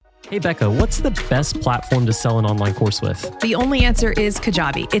Hey, Becca, what's the best platform to sell an online course with? The only answer is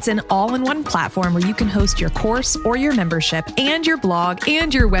Kajabi. It's an all-in-one platform where you can host your course or your membership and your blog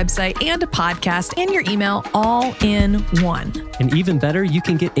and your website and a podcast and your email all in one. And even better, you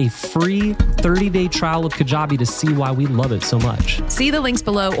can get a free 30-day trial of Kajabi to see why we love it so much. See the links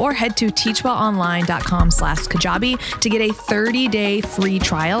below or head to teachwellonline.com/Kajabi to get a 30-day free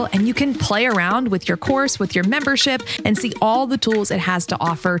trial, and you can play around with your course, with your membership, and see all the tools it has to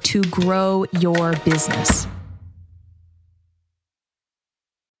offer to grow your business.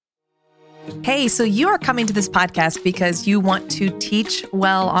 Hey, so you are coming to this podcast because you want to teach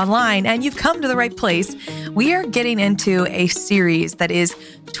well online, and you've come to the right place. We are getting into a series that is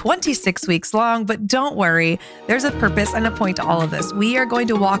 26 weeks long, but don't worry, there's a purpose and a point to all of this. We are going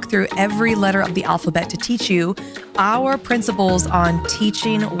to walk through every letter of the alphabet to teach you our principles on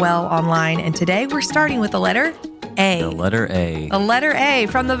teaching well online. And today we're starting with the letter A. The letter A. The letter A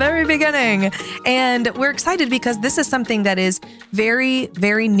from the very beginning. And we're excited because this is something that is very,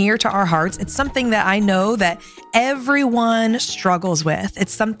 very near to our hearts. It's something that I know that everyone struggles with.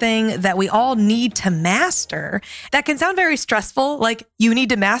 It's something that we all need to master. That can sound very stressful, like you need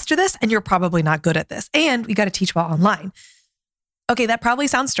to master this and you're probably not good at this. And we got to teach well online. Okay, that probably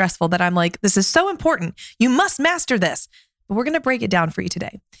sounds stressful, that I'm like, this is so important. You must master this. But we're going to break it down for you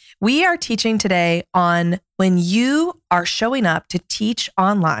today. We are teaching today on when you are showing up to teach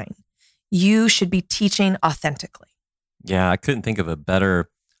online, you should be teaching authentically. Yeah, I couldn't think of a better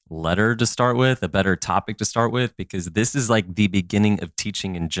letter to start with, a better topic to start with, because this is like the beginning of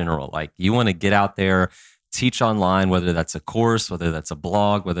teaching in general. Like you want to get out there, teach online, whether that's a course, whether that's a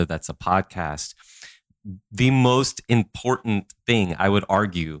blog, whether that's a podcast. The most important thing, I would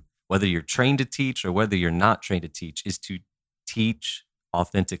argue, whether you're trained to teach or whether you're not trained to teach, is to teach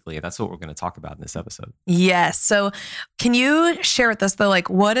authentically. That's what we're going to talk about in this episode. Yes. So can you share with us though, like,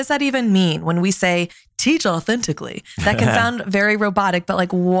 what does that even mean when we say teach authentically? That can sound very robotic, but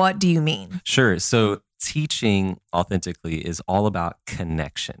like, what do you mean? Sure. So teaching authentically is all about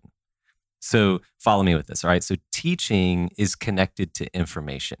connection. So follow me with this. All right. So teaching is connected to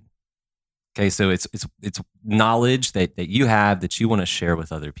information. Okay. So it's knowledge that you have that you want to share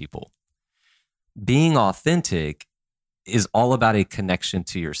with other people. Being authentic is all about a connection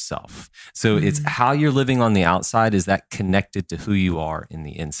to yourself. So it's how you're living on the outside. Is that connected to who you are in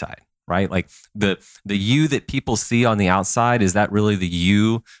the inside, right? Like the you that people see on the outside, is that really the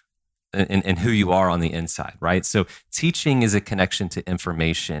you and who you are on the inside, right? So teaching is a connection to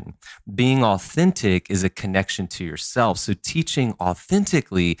information. Being authentic is a connection to yourself. So teaching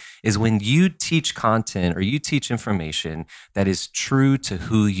authentically is when you teach content or you teach information that is true to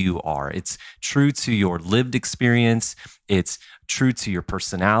who you are. It's true to your lived experience. It's true to your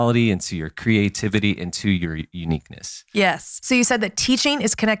personality and to your creativity and to your uniqueness. Yes. So you said that teaching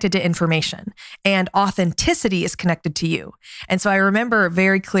is connected to information and authenticity is connected to you. And so I remember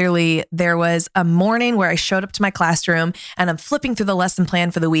very clearly there was a morning where I showed up to my classroom and I'm flipping through the lesson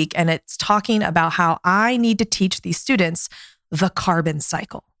plan for the week, and it's talking about how I need to teach these students the carbon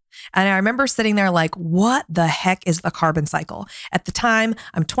cycle. And I remember sitting there like, what the heck is the carbon cycle? At the time,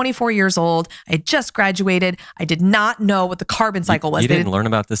 I'm 24 years old. I had just graduated. I did not know what the carbon cycle was. You didn't learn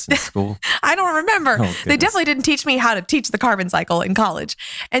about this in school? I don't remember. Oh, they definitely didn't teach me how to teach the carbon cycle in college.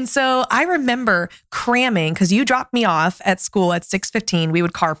 And so I remember cramming, because you dropped me off at school at 6:15. We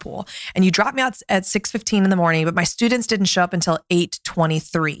would carpool. And you dropped me out at 6:15 in the morning, but my students didn't show up until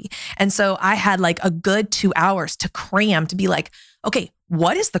 8:23. And so I had like a good 2 hours to cram, to be like, okay,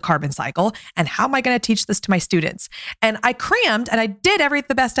 what is the carbon cycle and how am I going to teach this to my students? And I crammed and I did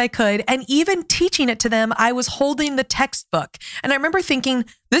the best I could. And even teaching it to them, I was holding the textbook. And I remember thinking,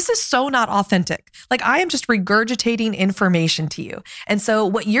 this is so not authentic. Like I am just regurgitating information to you. And so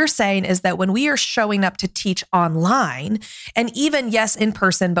what you're saying is that when we are showing up to teach online, and even yes, in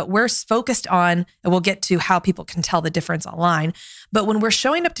person, but we're focused on, and we'll get to how people can tell the difference online. But when we're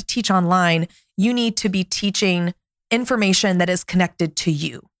showing up to teach online, you need to be teaching information that is connected to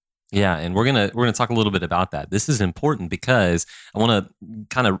you. Yeah, and we're gonna talk a little bit about that. This is important because I want to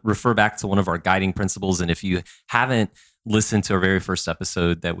kind of refer back to one of our guiding principles. And if you haven't listened to our very first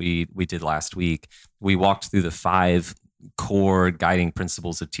episode that we did last week, we walked through the 5 core guiding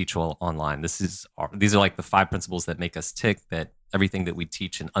principles of Teach Well Online. These are like the 5 principles that make us tick, that everything that we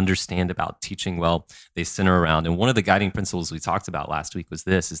teach and understand about teaching well, they center around. And one of the guiding principles we talked about last week was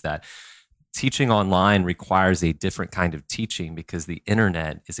this: is that teaching online requires a different kind of teaching because the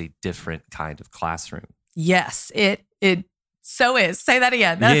internet is a different kind of classroom. Yes, it so is. Say that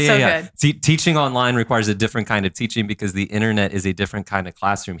again. That's good. Teaching online requires a different kind of teaching because the internet is a different kind of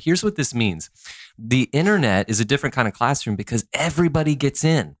classroom. Here's what this means. The internet is a different kind of classroom because everybody gets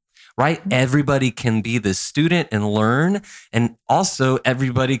in. right? Everybody can be the student and learn, and also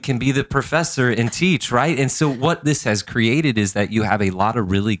everybody can be the professor and teach, right? And so what this has created is that you have a lot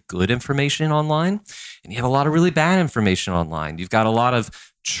of really good information online, and you have a lot of really bad information online. You've got a lot of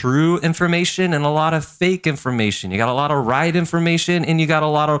true information and a lot of fake information. You got a lot of right information and you got a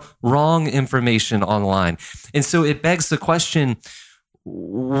lot of wrong information online. And so it begs the question,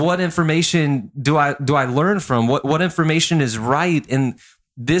 what information do I learn from? What information is right? And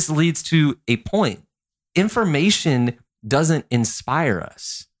this leads to a point. Information doesn't inspire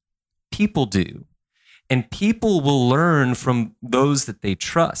us. People do. And people will learn from those that they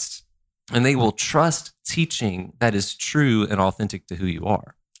trust. And they will trust teaching that is true and authentic to who you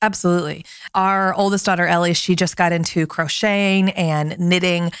are. Absolutely. Our oldest daughter, Ellie, she just got into crocheting and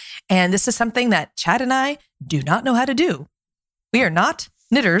knitting. And this is something that Chad and I do not know how to do. We are not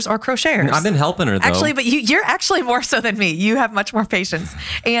knitters or crocheters. I've been helping her though. Actually, but you're actually more so than me. You have much more patience.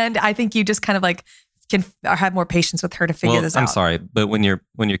 And I think you just kind of like can have more patience with her to figure this out. I'm sorry, but when your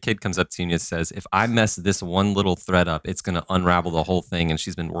kid comes up to you and says, if I mess this one little thread up, it's going to unravel the whole thing. And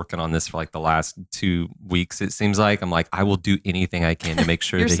she's been working on this for like the last 2 weeks, it seems like. I'm like, I will do anything I can to make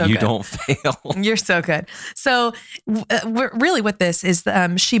sure that you don't fail. You're so good. So really with this is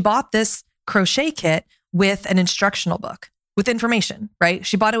she bought this crochet kit with an instructional book. With information, right?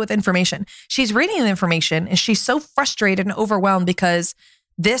 She bought it with information. She's reading the information and she's so frustrated and overwhelmed because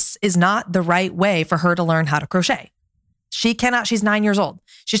this is not the right way for her to learn how to crochet. She cannot, she's 9 years old.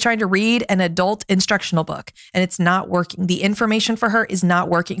 She's trying to read an adult instructional book and it's not working. The information for her is not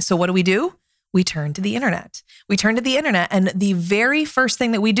working. So what do? We turn to the internet. And the very first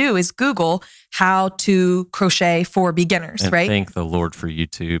thing that we do is Google how to crochet for beginners, and right? Thank the Lord for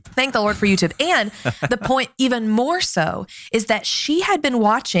YouTube. Thank the Lord for YouTube. And the point even more so is that she had been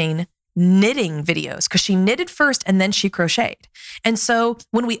watching knitting videos because she knitted first and then she crocheted. And so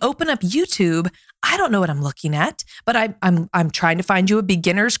when we open up YouTube, I don't know what I'm looking at, but I'm trying to find you a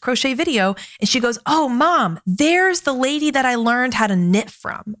beginner's crochet video. And she goes, oh, Mom, there's the lady that I learned how to knit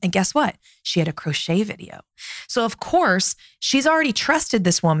from. And guess what? She had a crochet video. So of course, she's already trusted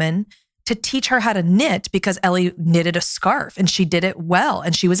this woman to teach her how to knit because Ellie knitted a scarf and she did it well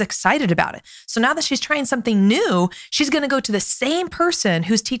and she was excited about it. So now that she's trying something new, she's going to go to the same person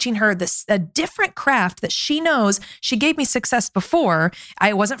who's teaching her a different craft that she knows. She gave me success before.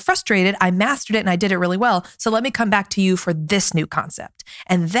 I wasn't frustrated. I mastered it and I did it really well. So let me come back to you for this new concept.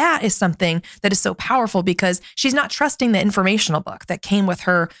 And that is something that is so powerful because she's not trusting the informational book that came with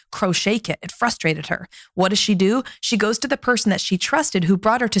her crochet kit. It frustrated her. What does she do? She goes to the person that she trusted who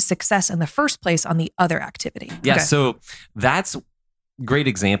brought her to success in the first place on the other activity. Yeah, okay. So that's a great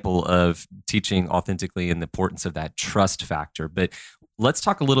example of teaching authentically and the importance of that trust factor. But let's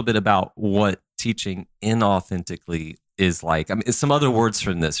talk a little bit about what teaching inauthentically is like. I mean, some other words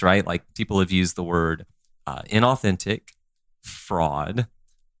from this, right? Like people have used the word inauthentic, fraud,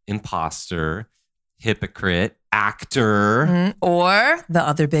 imposter, hypocrite, actor. Or the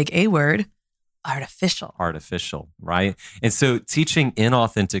other big A word, artificial, right? And so teaching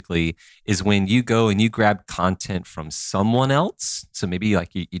inauthentically is when you go and you grab content from someone else. So maybe like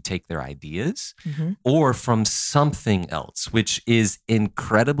you take their ideas or from something else, which is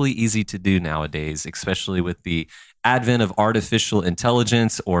incredibly easy to do nowadays, especially with the advent of artificial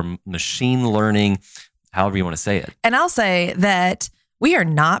intelligence or machine learning, however you want to say it. And I'll say that we are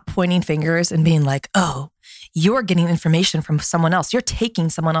not pointing fingers and being like, oh, you're getting information from someone else. You're taking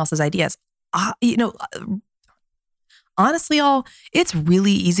someone else's ideas. Honestly, y'all, it's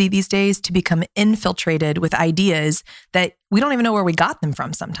really easy these days to become infiltrated with ideas that we don't even know where we got them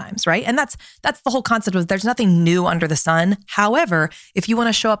from sometimes, right? And that's the whole concept of there's nothing new under the sun. However, if you want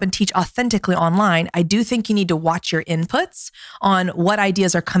to show up and teach authentically online, I do think you need to watch your inputs on what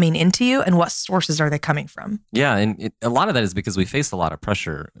ideas are coming into you and what sources are they coming from. Yeah, and a lot of that is because we face a lot of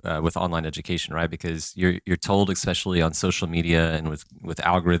pressure with online education, right? Because you're told, especially on social media and with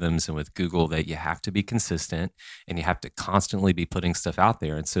algorithms and with Google, that you have to be consistent and you have to constantly be putting stuff out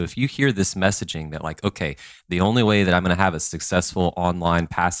there. And so if you hear this messaging that like, okay, the only way that I'm going to have a successful online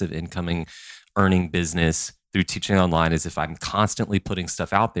passive incoming earning business through teaching online is if I'm constantly putting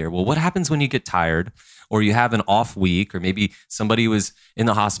stuff out there. Well, what happens when you get tired or you have an off week or maybe somebody was in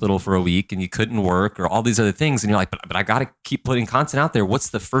the hospital for a week and you couldn't work or all these other things and you're like, but I got to keep putting content out there. What's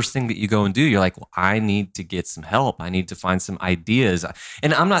the first thing that you go and do? You're like, well, I need to get some help. I need to find some ideas.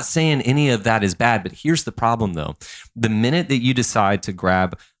 And I'm not saying any of that is bad, but here's the problem though. The minute that you decide to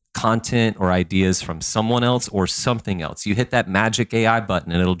grab content or ideas from someone else or something else, you hit that magic AI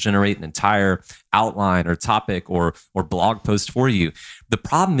button and it'll generate an entire outline or topic or blog post for you. The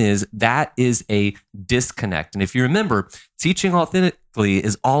problem is that is a disconnect. And if you remember, teaching Authentically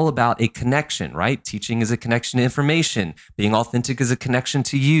is all about a connection, right? Teaching is a connection to information. Being authentic is a connection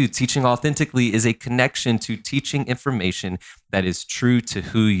to you. Teaching authentically is a connection to teaching information that is true to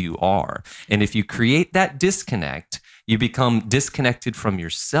who you are. And if you create that disconnect, you become disconnected from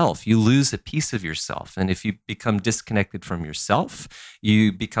yourself. You lose a piece of yourself. And if you become disconnected from yourself,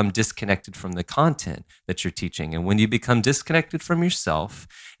 you become disconnected from the content that you're teaching. And when you become disconnected from yourself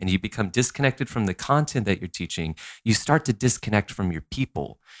and you become disconnected from the content that you're teaching, you start to disconnect from your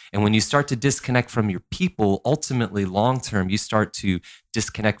people. And when you start to disconnect from your people, ultimately, long term, you start to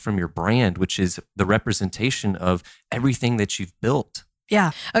disconnect from your brand, which is the representation of everything that you've built.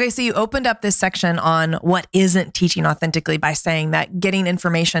 Yeah. Okay. So you opened up this section on what isn't teaching authentically by saying that getting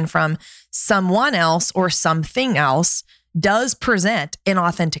information from someone else or something else does present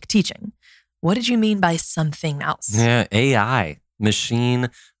inauthentic teaching. What did you mean by something else? Yeah, AI, machine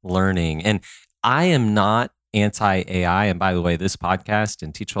learning. And I am not anti-AI. And by the way, this podcast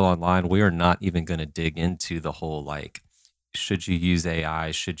and Teach Well Online, we are not even going to dig into the whole should you use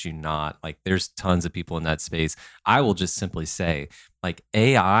AI? Should you not? There's tons of people in that space. I will just simply say,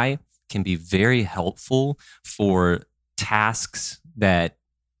 AI can be very helpful for tasks that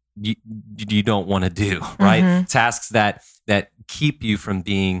you don't want to do, right? Mm-hmm. Tasks that keep you from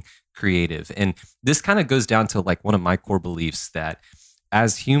being creative. And this kind of goes down to one of my core beliefs that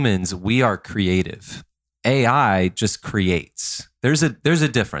as humans, we are creative. AI just creates. There's a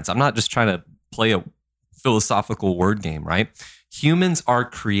difference. I'm not just trying to play a philosophical word game, right? Humans are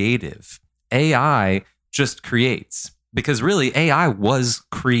creative. AI just creates because really AI was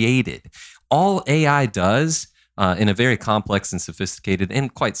created. All AI does in a very complex and sophisticated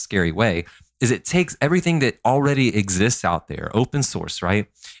and quite scary way is it takes everything that already exists out there, open source, right?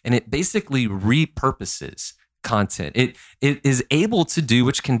 And it basically repurposes content. It is able to do,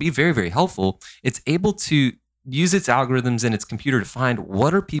 which can be very, very helpful. It's able to use its algorithms in its computer to find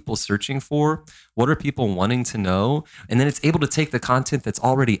what are people searching for, what are people wanting to know, and then it's able to take the content that's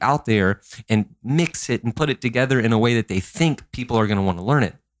already out there and mix it and put it together in a way that they think people are going to want to learn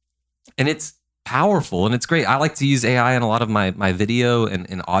it. And it's powerful and it's great. I like to use AI in a lot of my video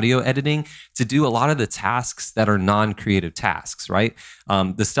and audio editing to do a lot of the tasks that are non-creative tasks, right?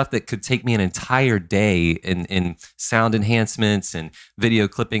 The stuff that could take me an entire day in sound enhancements and video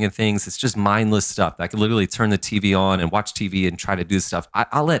clipping and things. It's just mindless stuff. I could literally turn the TV on and watch TV and try to do stuff.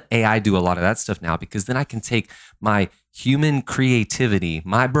 I'll let AI do a lot of that stuff now because then I can take my human creativity,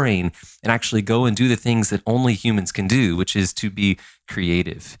 my brain, and actually go and do the things that only humans can do, which is to be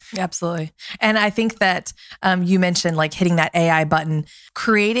creative. Absolutely. And I think that you mentioned hitting that AI button,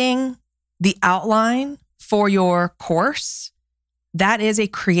 creating the outline for your course. That is a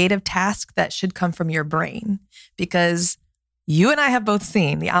creative task that should come from your brain because you and I have both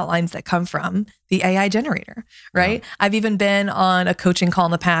seen the outlines that come from the AI generator, right? Yeah. I've even been on a coaching call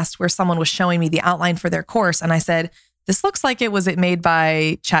in the past where someone was showing me the outline for their course. And I said, this looks like it was made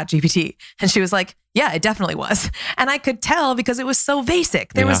by ChatGPT. And she was like, yeah, it definitely was. And I could tell because it was so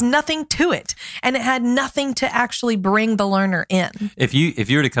basic. There was nothing to it. And it had nothing to actually bring the learner in. If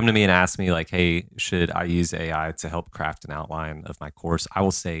you were to come to me and ask me hey, should I use AI to help craft an outline of my course? I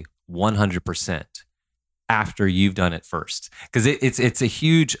will say 100%. After you've done it first, because it's a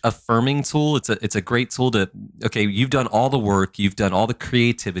huge affirming tool. It's a great tool to, okay, you've done all the work, you've done all the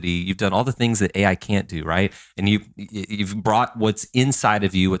creativity, you've done all the things that AI can't do, right? And you've brought what's inside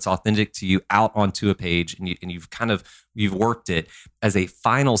of you, what's authentic to you, out onto a page, and you've worked it as a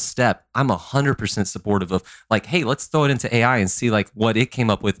final step. I'm 100% supportive of hey, let's throw it into AI and see what it came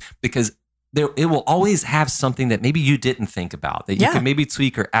up with because it will always have something that maybe you didn't think about that you can maybe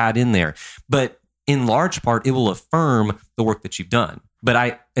tweak or add in there, but in large part, it will affirm the work that you've done. But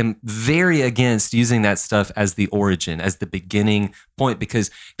I am very against using that stuff as the origin, as the beginning point,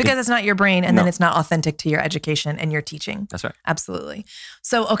 because it's not your brain and then it's not authentic to your education and your teaching. That's right. Absolutely.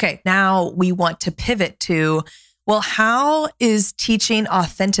 So, okay, now we want to pivot to, well, how is teaching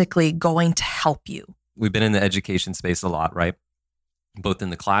authentically going to help you? We've been in the education space a lot, right? Both in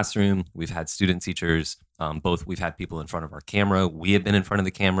the classroom, we've had student teachers, we've had people in front of our camera. We have been in front of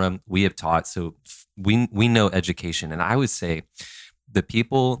the camera. We have taught. So we know education. And I would say the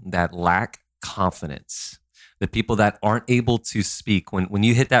people that lack confidence, the people that aren't able to speak, when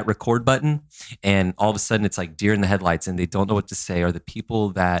you hit that record button and all of a sudden it's like deer in the headlights and they don't know what to say, are the people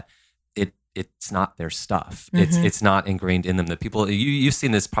that it's not their stuff. Mm-hmm. It's not ingrained in them. The people, you've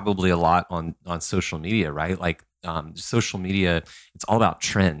seen this probably a lot on social media, right? Social media, it's all about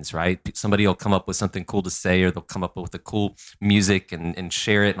trends, right? Somebody will come up with something cool to say, or they'll come up with a cool music and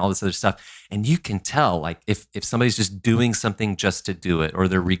share it and all this other stuff. And you can tell, if somebody's just doing something just to do it, or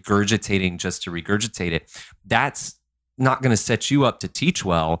they're regurgitating just to regurgitate it, that's not going to set you up to teach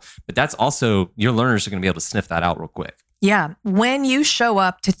well, but that's also, your learners are going to be able to sniff that out real quick. Yeah. When you show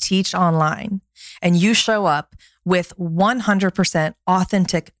up to teach online and you show up with 100%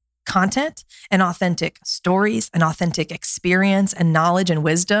 authentic content and authentic stories and authentic experience and knowledge and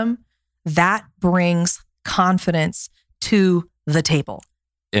wisdom, that brings confidence to the table.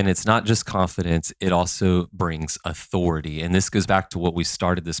 And it's not just confidence, it also brings authority. And this goes back to what we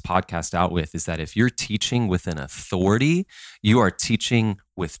started this podcast out with, is that if you're teaching with an authority, you are teaching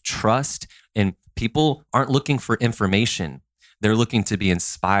with trust, and people aren't looking for information. They're looking to be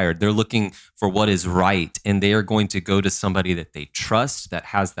inspired. They're looking for what is right. And they are going to go to somebody that they trust, that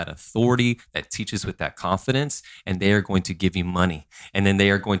has that authority, that teaches with that confidence, and they are going to give you money. And then they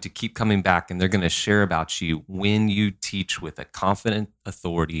are going to keep coming back, and they're going to share about you when you teach with a confident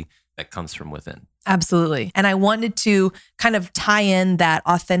authority that comes from within. Absolutely. And I wanted to kind of tie in that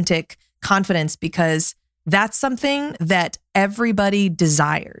authentic confidence because that's something that everybody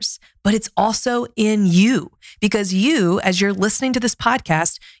desires, but it's also in you, because you, as you're listening to this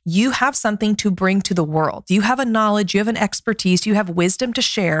podcast, you have something to bring to the world. You have a knowledge, you have an expertise, you have wisdom to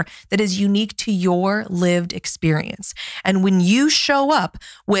share that is unique to your lived experience. And when you show up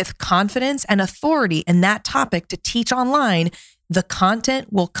with confidence and authority in that topic to teach online, the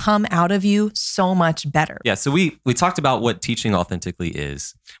content will come out of you so much better. Yeah, so we talked about what teaching authentically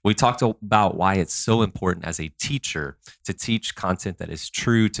is. We talked about why it's so important as a teacher to teach content that is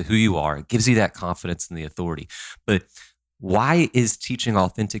true to who you are. It gives you that confidence and the authority. But why is teaching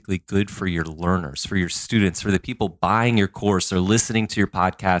authentically good for your learners, for your students, for the people buying your course or listening to your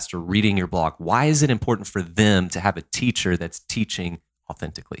podcast or reading your blog? Why is it important for them to have a teacher that's teaching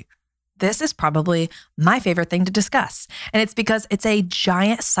authentically? This is probably my favorite thing to discuss. And it's because it's a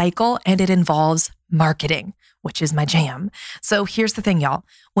giant cycle and it involves marketing, which is my jam. So here's the thing, y'all.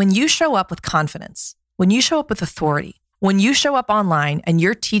 When you show up with confidence, when you show up with authority, when you show up online and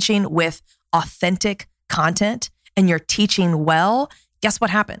you're teaching with authentic content and you're teaching well, guess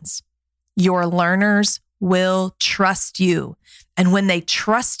what happens? Your learners will trust you. And when they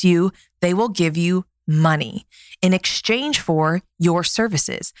trust you, they will give you money in exchange for your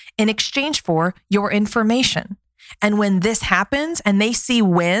services, in exchange for your information. And when this happens and they see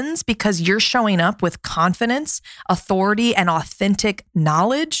wins because you're showing up with confidence, authority, and authentic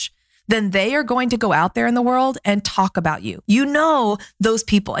knowledge, then they are going to go out there in the world and talk about you. You know those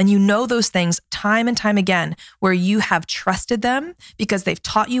people and you know those things time and time again where you have trusted them because they've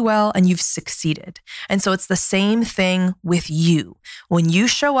taught you well and you've succeeded. And so it's the same thing with you. When you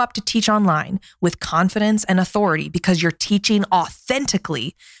show up to teach online with confidence and authority because you're teaching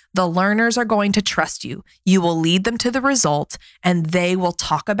authentically, the learners are going to trust you. You will lead them to the result and they will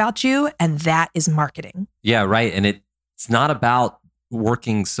talk about you, and that is marketing. Yeah, right. And it's not about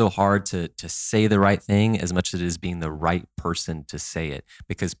working so hard to say the right thing as much as it is being the right person to say it,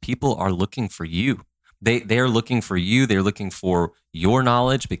 because people are looking for you. They are looking for you. They're looking for your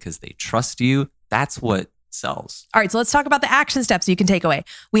knowledge because they trust you. That's what sells. All right, so let's talk about the action steps you can take away.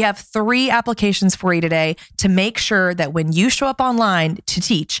 We have 3 applications for you today to make sure that when you show up online to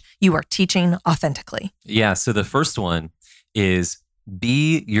teach, you are teaching authentically. Yeah, so the first one is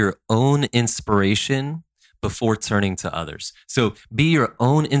be your own inspiration before turning to others. So be your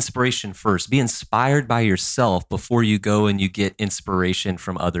own inspiration first. Be inspired by yourself before you go and you get inspiration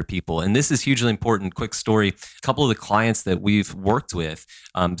from other people. And this is hugely important. Quick story. A couple of the clients that we've worked with,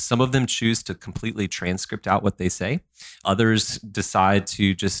 some of them choose to completely transcript out what they say. Others decide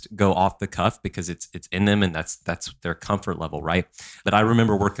to just go off the cuff because it's in them and that's their comfort level, right? But I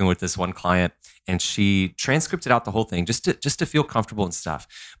remember working with this one client and she transcripted out the whole thing just to feel comfortable and stuff.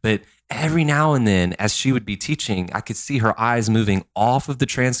 But every now and then, as she would be teaching, I could see her eyes moving off of the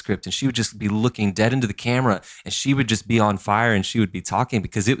transcript and she would just be looking dead into the camera and she would just be on fire and she would be talking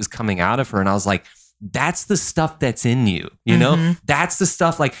because it was coming out of her. And I was like, that's the stuff that's in you, you know? That's the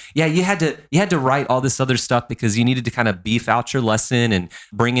stuff like, yeah, you had to write all this other stuff because you needed to kind of beef out your lesson and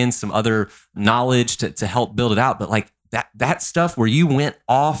bring in some other knowledge to help build it out. But like that stuff where you went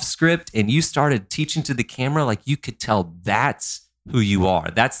off script and you started teaching to the camera, like you could tell that's who you are.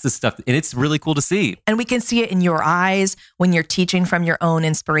 That's the stuff. And it's really cool to see. And we can see it in your eyes when you're teaching from your own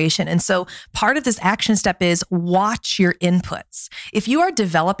inspiration. And so part of this action step is watch your inputs. If you are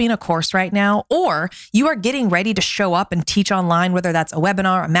developing a course right now, or you are getting ready to show up and teach online, whether that's a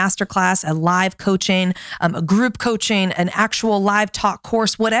webinar, a masterclass, a live coaching, a group coaching, an actual live talk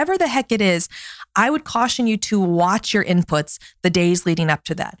course, whatever the heck it is, I would caution you to watch your inputs the days leading up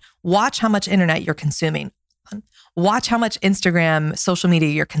to that. Watch how much internet you're consuming. Watch how much Instagram, social media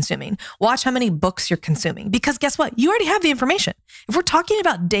you're consuming. Watch how many books you're consuming. Because guess what? You already have the information. If we're talking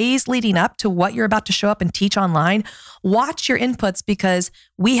about days leading up to what you're about to show up and teach online, watch your inputs, because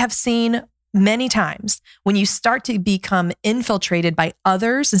we have seen many times when you start to become infiltrated by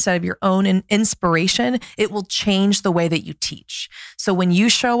others instead of your own inspiration, it will change the way that you teach. So when you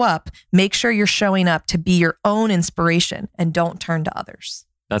show up, make sure you're showing up to be your own inspiration and don't turn to others.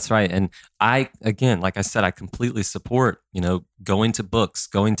 That's right. And again, like I said, I completely support, going to books,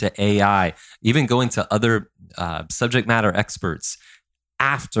 going to AI, even going to other subject matter experts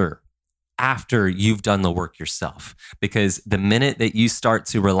after you've done the work yourself. Because the minute that you start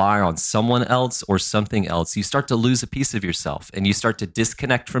to rely on someone else or something else, you start to lose a piece of yourself and you start to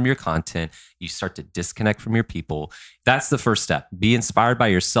disconnect from your content. You start to disconnect from your people. That's the first step. Be inspired by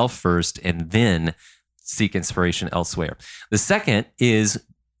yourself first and then seek inspiration elsewhere. The second is,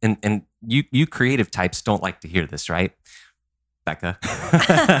 and you creative types don't like to hear this, right, Becca?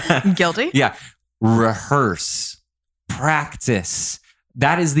 Guilty? Yeah. Rehearse, practice.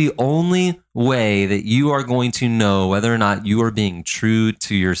 That is the only way that you are going to know whether or not you are being true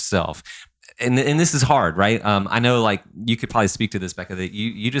to yourself. And this is hard, right? I know, like, you could probably speak to this, Becca, that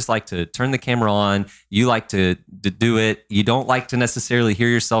you just like to turn the camera on. You like to do it. You don't like to necessarily hear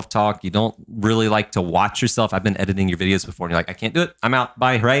yourself talk. You don't really like to watch yourself. I've been editing your videos before, and you're like, I can't do it. I'm out.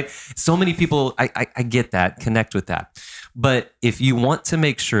 Bye, right? So many people, I get that, connect with that. But if you want to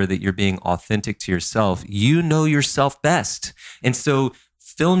make sure that you're being authentic to yourself, you know yourself best. And so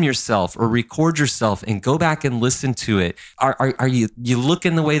film yourself or record yourself and go back and listen to it. Are you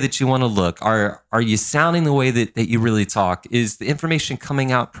looking the way that you want to look? Are you sounding the way that you really talk? Is the information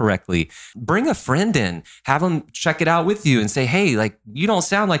coming out correctly? Bring a friend in, have them check it out with you and say, hey, like, you don't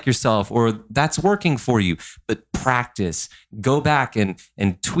sound like yourself, or that's working for you. But practice, go back and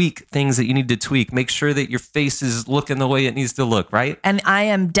tweak things that you need to tweak. Make sure that your face is looking the way it needs to look, right? And I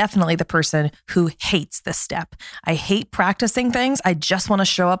am definitely the person who hates this step. I hate practicing things. I just want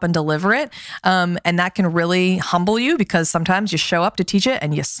to show up and deliver it. And that can really humble you, because sometimes you show up to teach it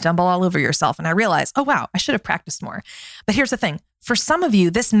and you stumble all over yourself. And I realize, oh, wow, I should have practiced more. But here's the thing. For some of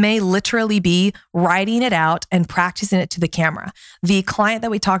you, this may literally be writing it out and practicing it to the camera. The client that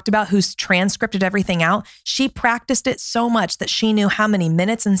we talked about who's transcripted everything out, she practiced it so much that she knew how many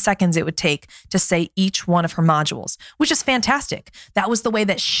minutes and seconds it would take to say each one of her modules, which is fantastic. That was the way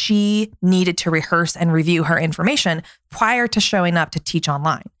that she needed to rehearse and review her information prior to showing up to teach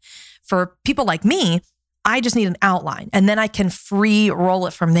online. For people like me, I just need an outline and then I can free roll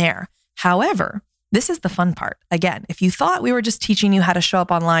it from there. However, this is the fun part. Again, if you thought we were just teaching you how to show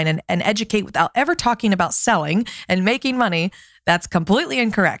up online and educate without ever talking about selling and making money, that's completely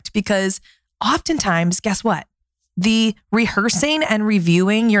incorrect, because oftentimes, guess what? The rehearsing and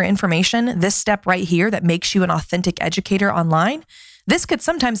reviewing your information, this step right here that makes you an authentic educator online, this could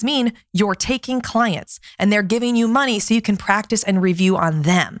sometimes mean you're taking clients and they're giving you money so you can practice and review on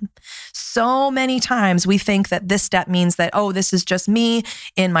them. So many times we think that this step means that, oh, this is just me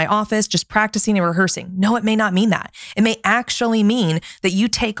in my office, just practicing and rehearsing. No, it may not mean that. It may actually mean that you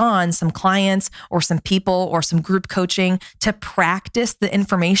take on some clients or some people or some group coaching to practice the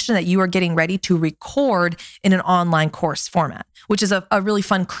information that you are getting ready to record in an online course format, which is a really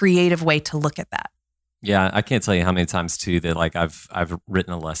fun, creative way to look at that. Yeah, I can't tell you how many times too that, like, I've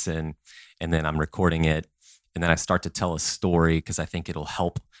written a lesson and then I'm recording it and then I start to tell a story because I think it'll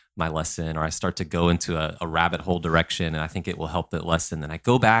help my lesson, or I start to go into a rabbit hole direction and I think it will help the lesson. Then I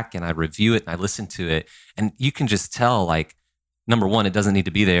go back and I review it and I listen to it, and you can just tell, like, number one, it doesn't need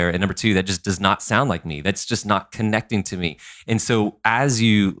to be there, and number two, that just does not sound like me. That's just not connecting to me. And so as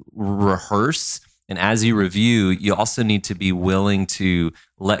you rehearse and as you review, you also need to be willing to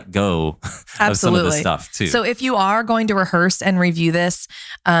let go of some of the stuff too. So if you are going to rehearse and review this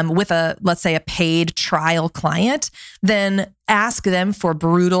with let's say a paid trial client, then ask them for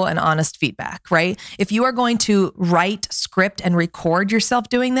brutal and honest feedback, right? If you are going to write, script, and record yourself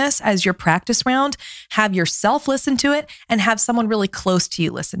doing this as your practice round, have yourself listen to it and have someone really close to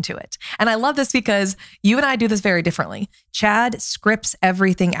you listen to it. And I love this because you and I do this very differently. Chad scripts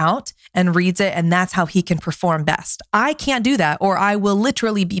everything out and reads it, and that's how he can perform best. I can't do that, or I will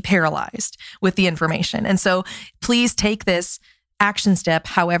literally be paralyzed with the information. And so please take this action step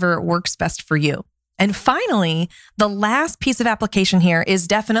however it works best for you. And finally, the last piece of application here is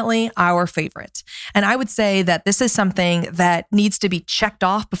definitely our favorite. And I would say that this is something that needs to be checked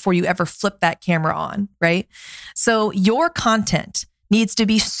off before you ever flip that camera on, right? So your content needs to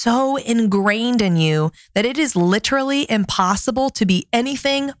be so ingrained in you that it is literally impossible to be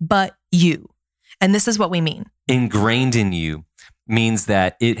anything but you. And this is what we mean. Ingrained in you means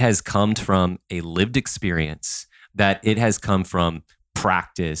that it has come from a lived experience that it has come from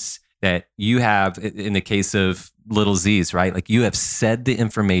practice, that you have, in the case of little Z's, right? Like you have said the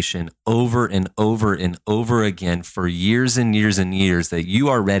information over and over and over again for years and years and years, that you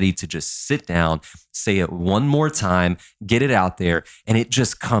are ready to just sit down, say it one more time, get it out there, and it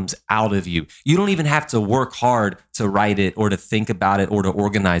just comes out of you. You don't even have to work hard to write it or to think about it or to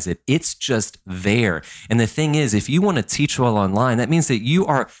organize it. It's just there. And the thing is, if you want to teach well online, that means that you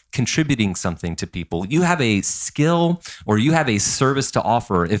are contributing something to people. You have a skill or you have a service to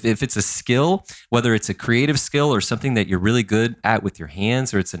offer. If it's a skill, whether it's a creative skill or something that you're really good at with your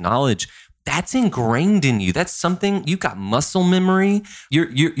hands, or it's a knowledge, that's ingrained in you. That's something, you've got muscle memory.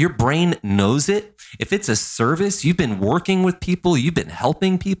 Your brain knows it. If it's a service, you've been working with people, you've been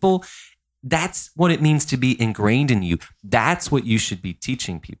helping people. That's what it means to be ingrained in you. That's what you should be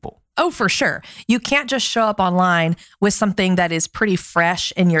teaching people. Oh, for sure. You can't just show up online with something that is pretty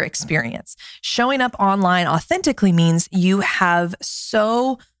fresh in your experience. Showing up online authentically means you have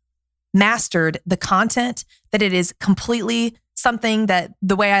so mastered the content that it is completely something that,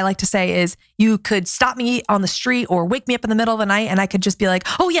 the way I like to say is, you could stop me on the street or wake me up in the middle of the night and I could just be like,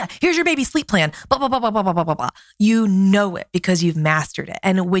 oh yeah, here's your baby sleep plan, blah, blah, blah, blah, blah, blah, blah, blah. You know it because you've mastered it.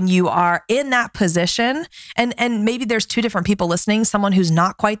 And when you are in that position, and maybe there's two different people listening, someone who's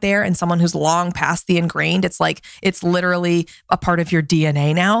not quite there and someone who's long past the ingrained, it's like, it's literally a part of your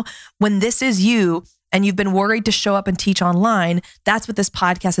DNA now. When this is you, and you've been worried to show up and teach online, that's what this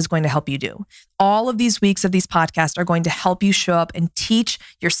podcast is going to help you do. All of these weeks of these podcasts are going to help you show up and teach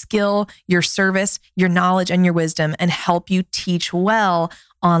your skill, your service, your knowledge, and your wisdom, and help you teach well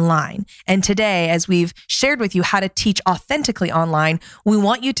online. And today, as we've shared with you how to teach authentically online, we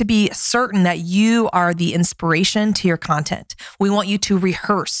want you to be certain that you are the inspiration to your content. We want you to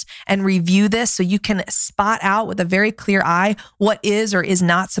rehearse and review this so you can spot out with a very clear eye what is or is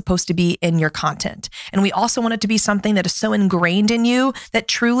not supposed to be in your content. And we also want it to be something that is so ingrained in you that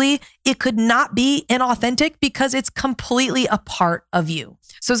truly it could not be inauthentic because it's completely a part of you.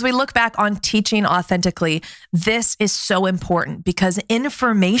 So as we look back on teaching authentically, this is so important because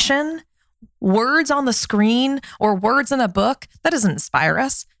information, words on the screen or words in a book, that doesn't inspire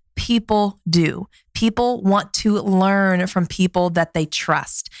us. People do. People want to learn from people that they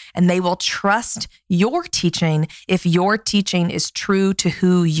trust, and they will trust your teaching if your teaching is true to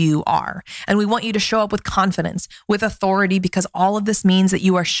who you are. And we want you to show up with confidence, with authority, because all of this means that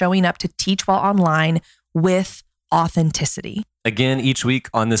you are showing up to teach well online with authenticity. Again, each week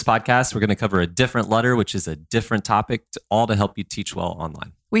on this podcast, we're going to cover a different letter, which is a different topic, all to help you teach well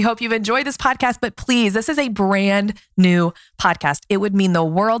online. We hope you've enjoyed this podcast, but please, this is a brand new podcast. It would mean the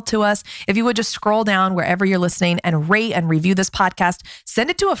world to us if you would just scroll down wherever you're listening and rate and review this podcast. Send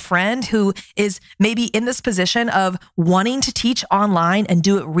it to a friend who is maybe in this position of wanting to teach online and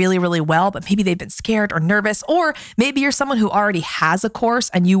do it really, really well, but maybe they've been scared or nervous, or maybe you're someone who already has a course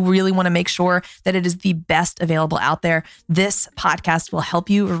and you really want to make sure that it is the best available out there. This podcast will help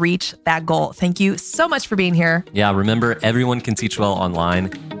you reach that goal. Thank you so much for being here. Yeah, remember, everyone can teach well online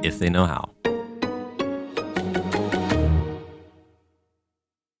if they know how.